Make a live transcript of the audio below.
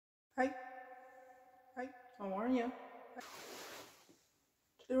How are you?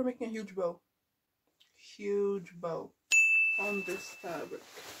 Today we're making a huge bow. Huge bow on this fabric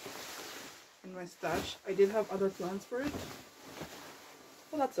in my stash. I did have other plans for it,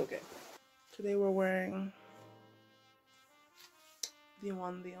 but that's okay. Today we're wearing the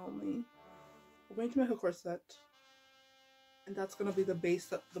one, the only. We're going to make a corset, and that's going to be the base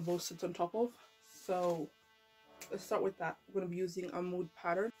that the bow sits on top of. So let's start with that. We're going to be using a mood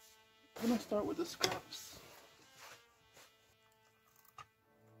pattern. I'm going to start with the scraps.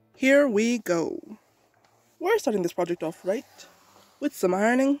 Here we go. We're starting this project off right with some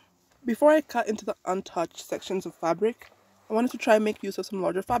ironing. Before I cut into the untouched sections of fabric, I wanted to try and make use of some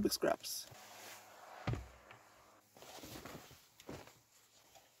larger fabric scraps.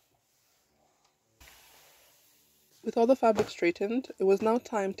 With all the fabric straightened, it was now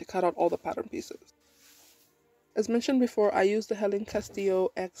time to cut out all the pattern pieces. As mentioned before, I used the Helen Castillo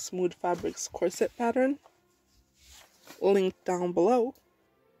X Smooth Fabrics corset pattern, linked down below.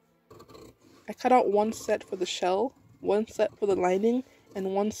 I cut out one set for the shell, one set for the lining,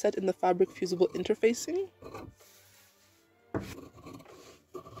 and one set in the fabric fusible interfacing.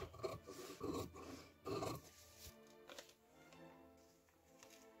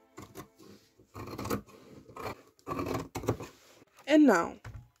 And now,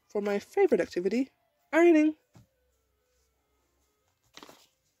 for my favorite activity, ironing.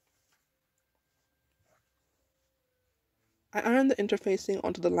 I ironed the interfacing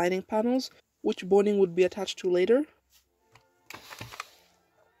onto the lining panels, which boning would be attached to later.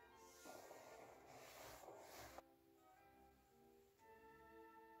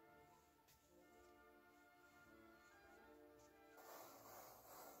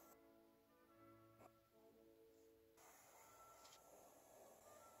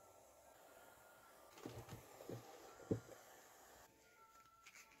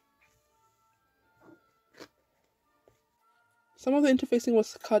 Some of the interfacing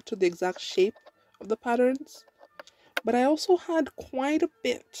was cut to the exact shape of the patterns, but I also had quite a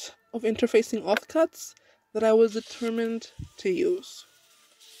bit of interfacing offcuts that I was determined to use.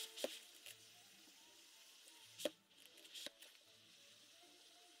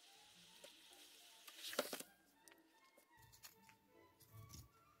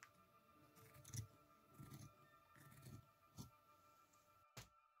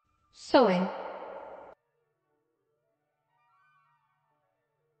 Sewing.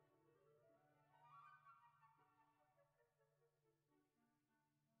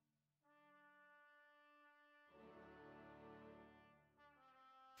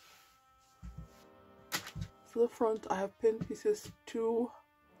 For the front, I have pinned pieces 2,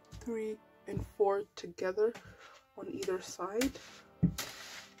 3, and 4 together on either side.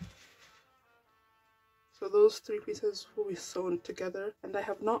 So those 3 pieces will be sewn together, and I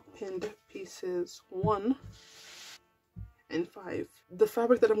have not pinned pieces 1 and 5. The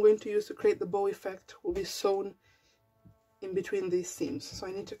fabric that I'm going to use to create the bow effect will be sewn in between these seams, so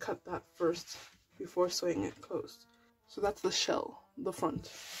I need to cut that first before sewing it closed. So that's the shell, the front.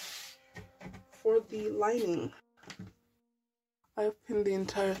 For the lining, I've pinned the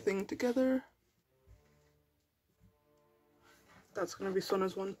entire thing together. That's going to be sewn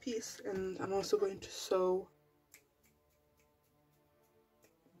as one piece, and I'm also going to sew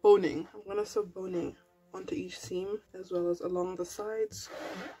boning. I'm going to sew boning onto each seam as well as along the sides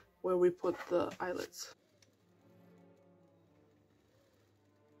where we put the eyelets.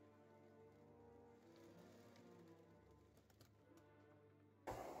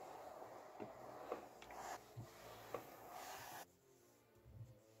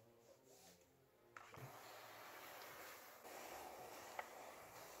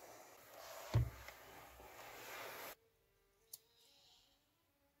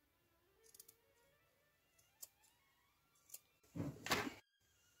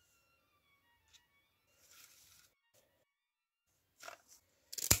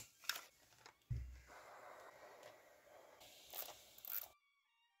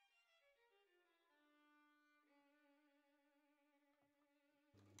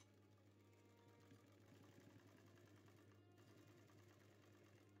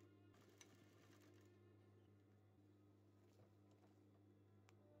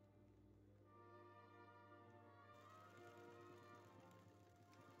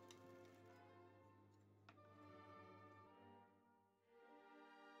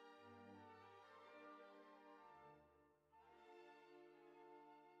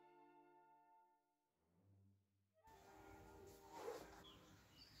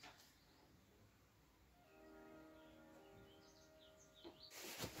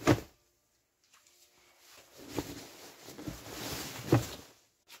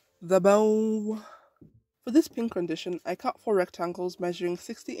 The bow. For this pink rendition, I cut 4 rectangles measuring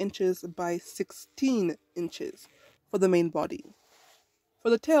 60 inches by 16 inches for the main body. For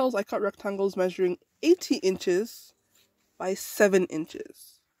the tails, I cut rectangles measuring 80 inches by 7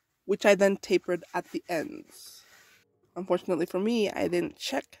 inches, which I then tapered at the ends. Unfortunately for me, I didn't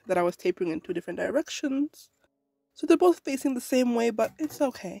check that I was tapering in 2 different directions, so they're both facing the same way, but it's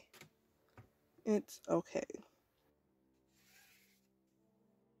okay. It's okay.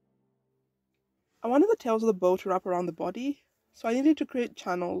 I wanted the tails of the bow to wrap around the body, so I needed to create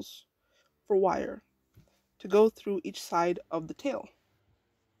channels for wire to go through each side of the tail,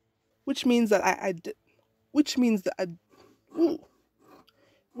 which means that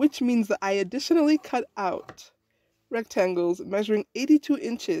I additionally cut out rectangles measuring 82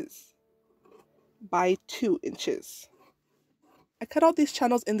 inches by 2 inches. I cut out these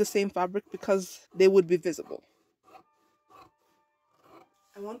channels in the same fabric because they would be visible.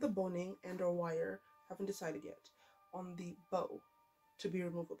 I want the boning and or wire, haven't decided yet, on the bow to be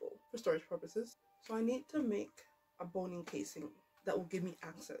removable for storage purposes. So I need to make a boning casing that will give me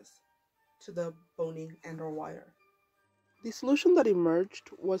access to the boning and or wire. The solution that emerged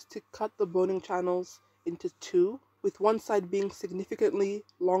was to cut the boning channels into 2, with one side being significantly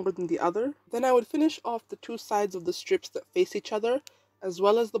longer than the other. Then I would finish off the 2 sides of the strips that face each other, as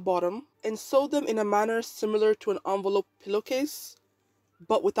well as the bottom, and sew them in a manner similar to an envelope pillowcase,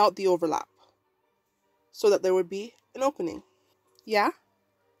 but without the overlap, so that there would be an opening. Yeah?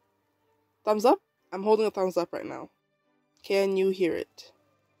 Thumbs up? I'm holding a thumbs up right now. Can you hear it?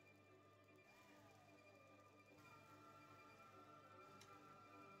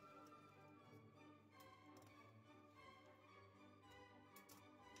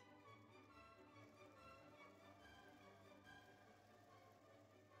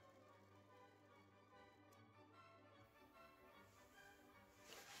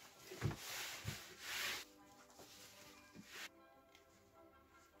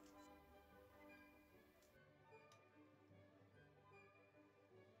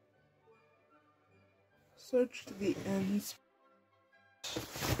 Search to the ends.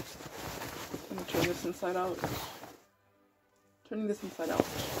 Let me turn this inside out. Turning this inside out.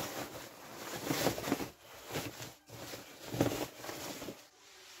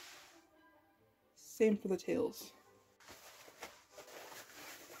 Same for the tails.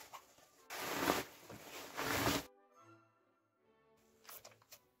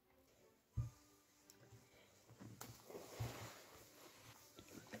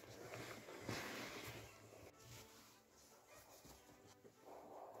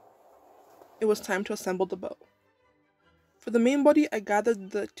 It was time to assemble the bow. For the main body, I gathered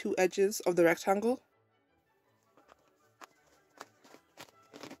the 2 edges of the rectangle.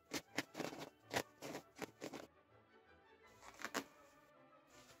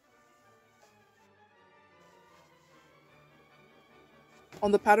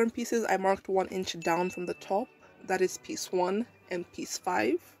 On the pattern pieces, I marked 1 inch down from the top. That is piece 1 and piece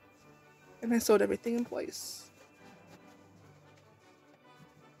 5. And I sewed everything in place.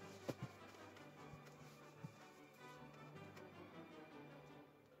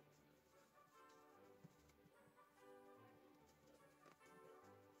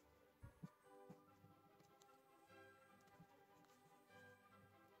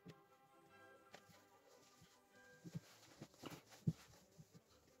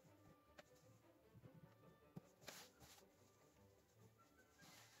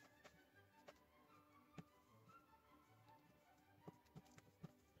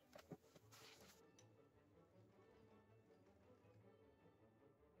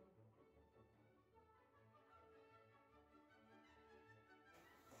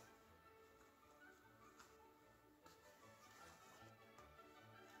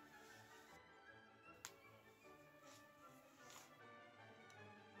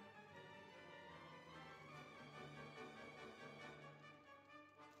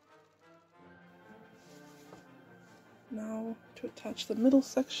 Now to attach the middle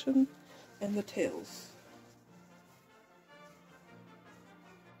section and the tails.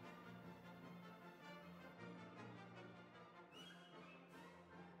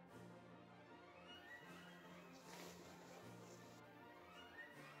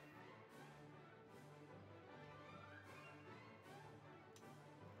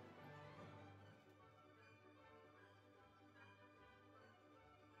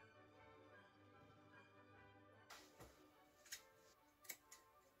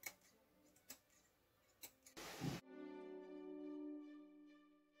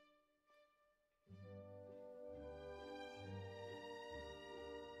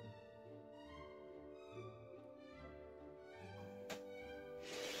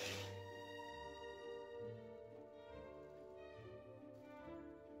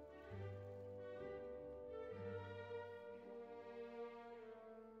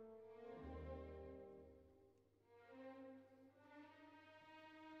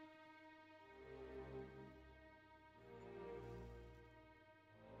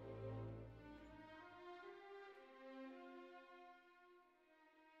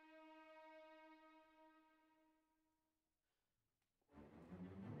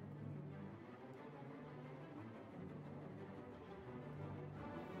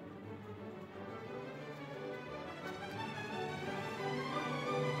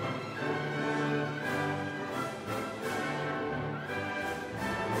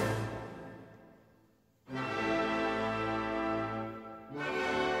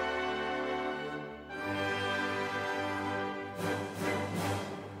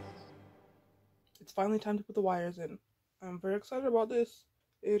 it's finally time to put the wires in. I'm very excited about this.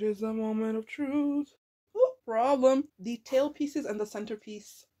 It is a moment of truth. Oh, problem. The tail pieces and the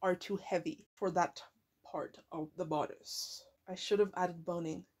centerpiece are too heavy for that part of the bodice. I should have added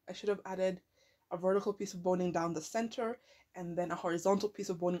boning. I should have added a vertical piece of boning down the center and then a horizontal piece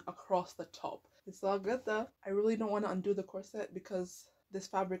of boning across the top. It's all good though. I really don't want to undo the corset because this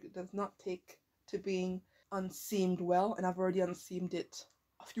fabric does not take to being unseamed well, and I've already unseamed it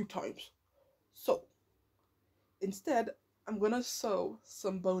a few times. So instead, I'm gonna sew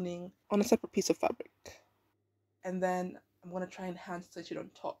some boning on a separate piece of fabric, and then I'm gonna try and hand stitch it on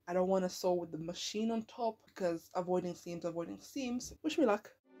top. I don't want to sew with the machine on top because avoiding seams. Wish me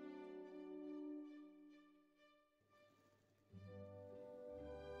luck.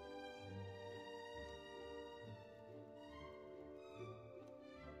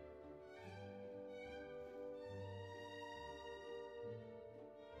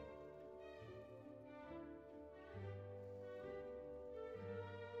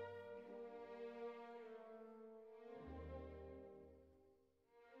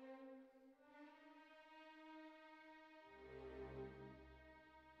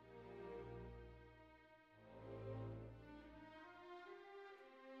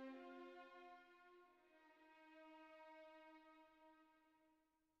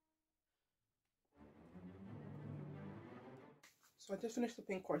 So I just finished the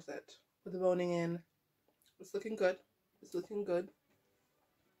pink corset with the boning in. It's looking good. It's looking good.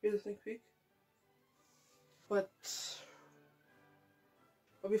 Here's a sneak peek. But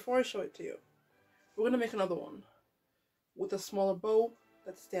before I show it to you, we're gonna make another one with a smaller bow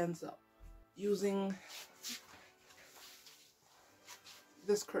that stands up using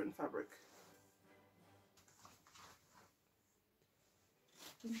this curtain fabric.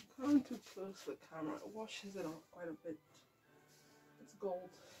 I'm coming too close to the camera. It washes it off quite a bit. It's gold.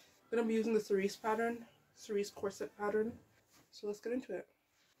 I'm gonna be using the cerise corset pattern. So let's get into it.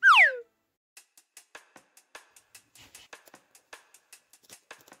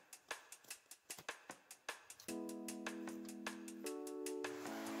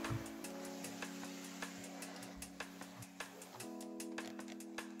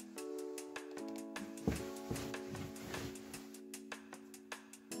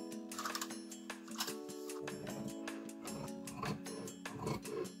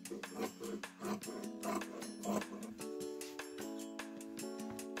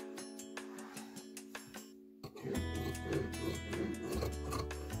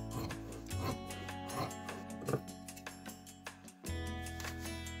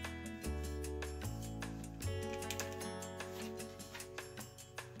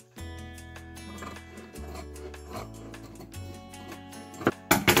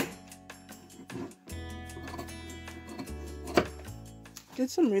 Did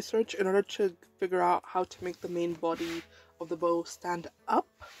some research in order to figure out how to make the main body of the bow stand up.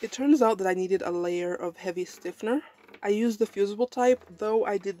 It turns out that I needed a layer of heavy stiffener. I used the fusible type, though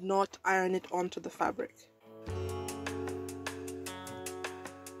I did not iron it onto the fabric.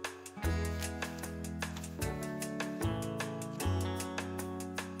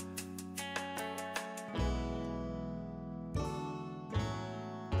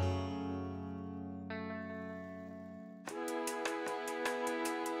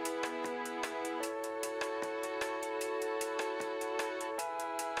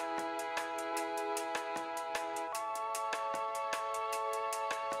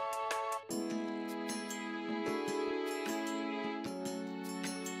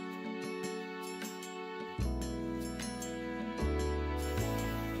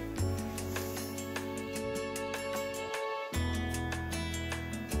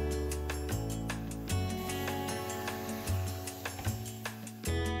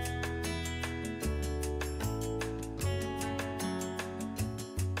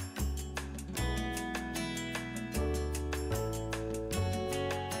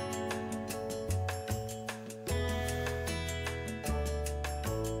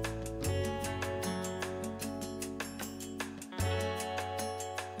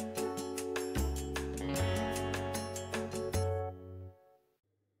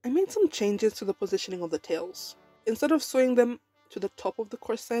 I made some changes to the positioning of the tails. Instead of sewing them to the top of the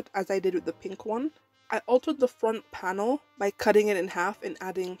corset as I did with the pink one, I altered the front panel by cutting it in half and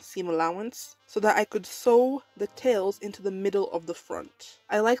adding seam allowance so that I could sew the tails into the middle of the front.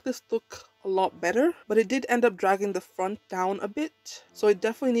 I like this look a lot better, but it did end up dragging the front down a bit, so it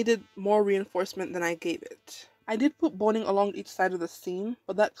definitely needed more reinforcement than I gave it. I did put boning along each side of the seam,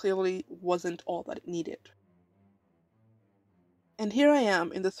 but that clearly wasn't all that it needed. And here I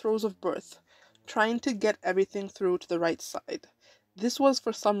am in the throes of birth, trying to get everything through to the right side. This was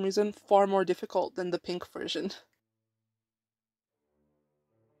for some reason far more difficult than the pink version.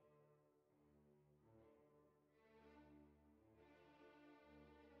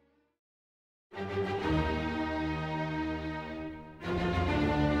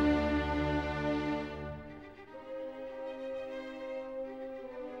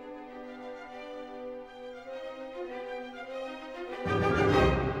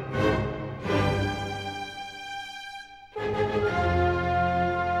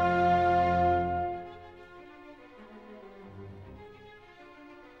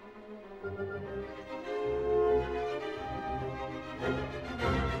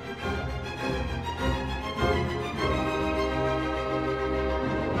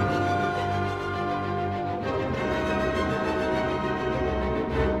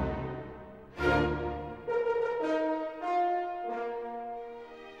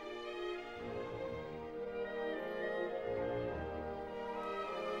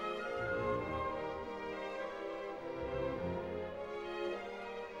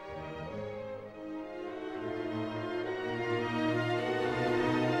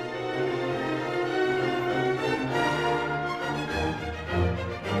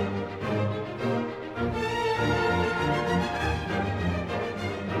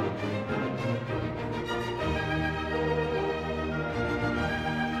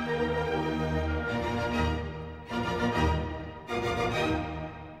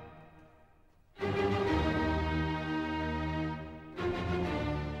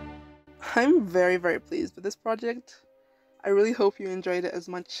 I'm very, very pleased with this project. I really hope you enjoyed it as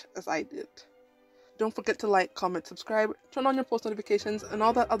much as I did. Don't forget to like, comment, subscribe, turn on your post notifications, and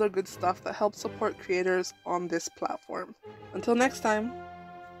all that other good stuff that helps support creators on this platform. Until next time.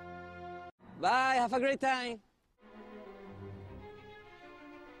 Bye, have a great time.